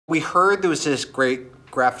We heard there was this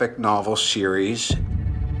great graphic novel series,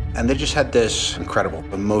 and they just had this incredible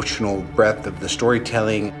emotional breadth of the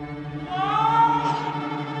storytelling.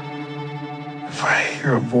 If I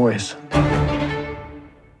hear a voice,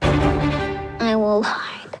 I will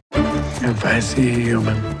hide. if I see a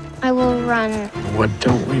human, I will run. what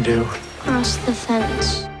don't we do? Cross the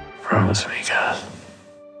fence. Promise me, guys.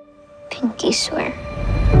 Pinky swear.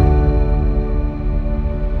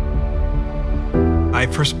 I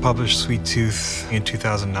first published Sweet Tooth in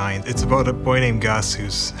 2009. It's about a boy named Gus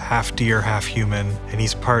who's half deer, half human, and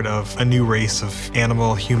he's part of a new race of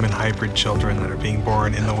animal-human hybrid children that are being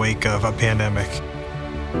born in the wake of a pandemic.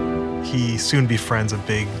 He soon befriends a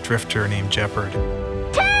big drifter named Jeopard.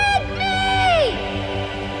 Take me!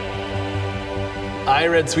 I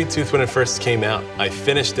read Sweet Tooth when it first came out. I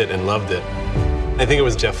finished it and loved it. I think it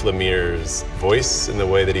was Jeff Lemire's voice and the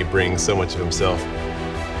way that he brings so much of himself.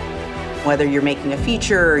 Whether you're making a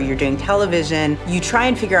feature or you're doing television, you try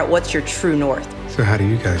and figure out what's your true north. So how do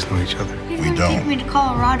you guys know each other? He's gonna take me to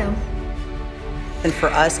Colorado. And for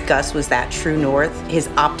us, Gus was that true north, his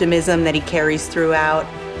optimism that he carries throughout.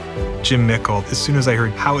 Jim Mickle, as soon as I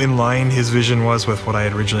heard how in line his vision was with what I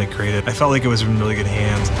had originally created, I felt like it was in really good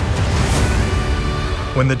hands.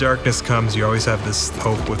 When the darkness comes, you always have this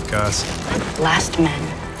hope with Gus. Last men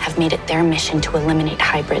have made it their mission to eliminate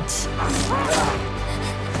hybrids.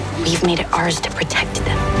 We've made it ours to protect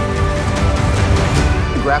them.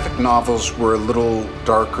 The graphic novels were a little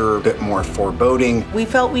darker, a bit more foreboding. We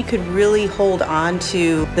felt we could really hold on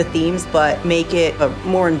to the themes, but make it a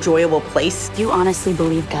more enjoyable place. Do you honestly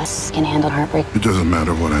believe Gus can handle heartbreak? It doesn't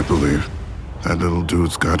matter what I believe. That little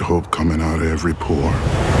dude's got hope coming out of every pore.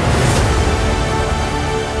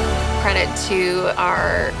 Credit to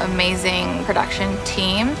our amazing production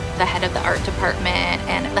team, the head of the art department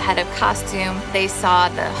and the head of costume. They saw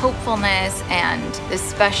the hopefulness and this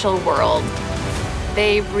special world.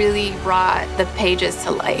 They really brought the pages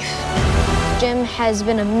to life. Jim has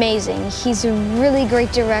been amazing. He's a really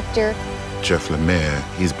great director. Jeff Lemire,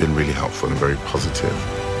 he's been really helpful and very positive.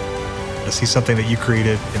 To see something that you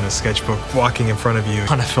created in a sketchbook walking in front of you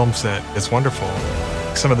on a film set, it's wonderful.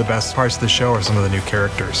 Some of the best parts of the show are some of the new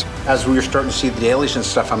characters. As we were starting to see the dailies and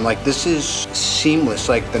stuff, I'm like, this is seamless,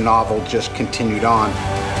 like the novel just continued on.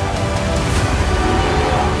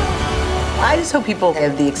 I just hope people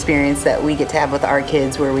have the experience that we get to have with our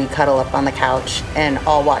kids where we cuddle up on the couch and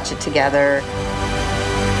all watch it together.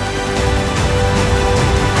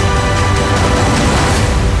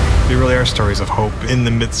 They really are stories of hope in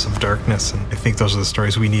the midst of darkness, and I think those are the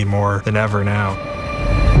stories we need more than ever now.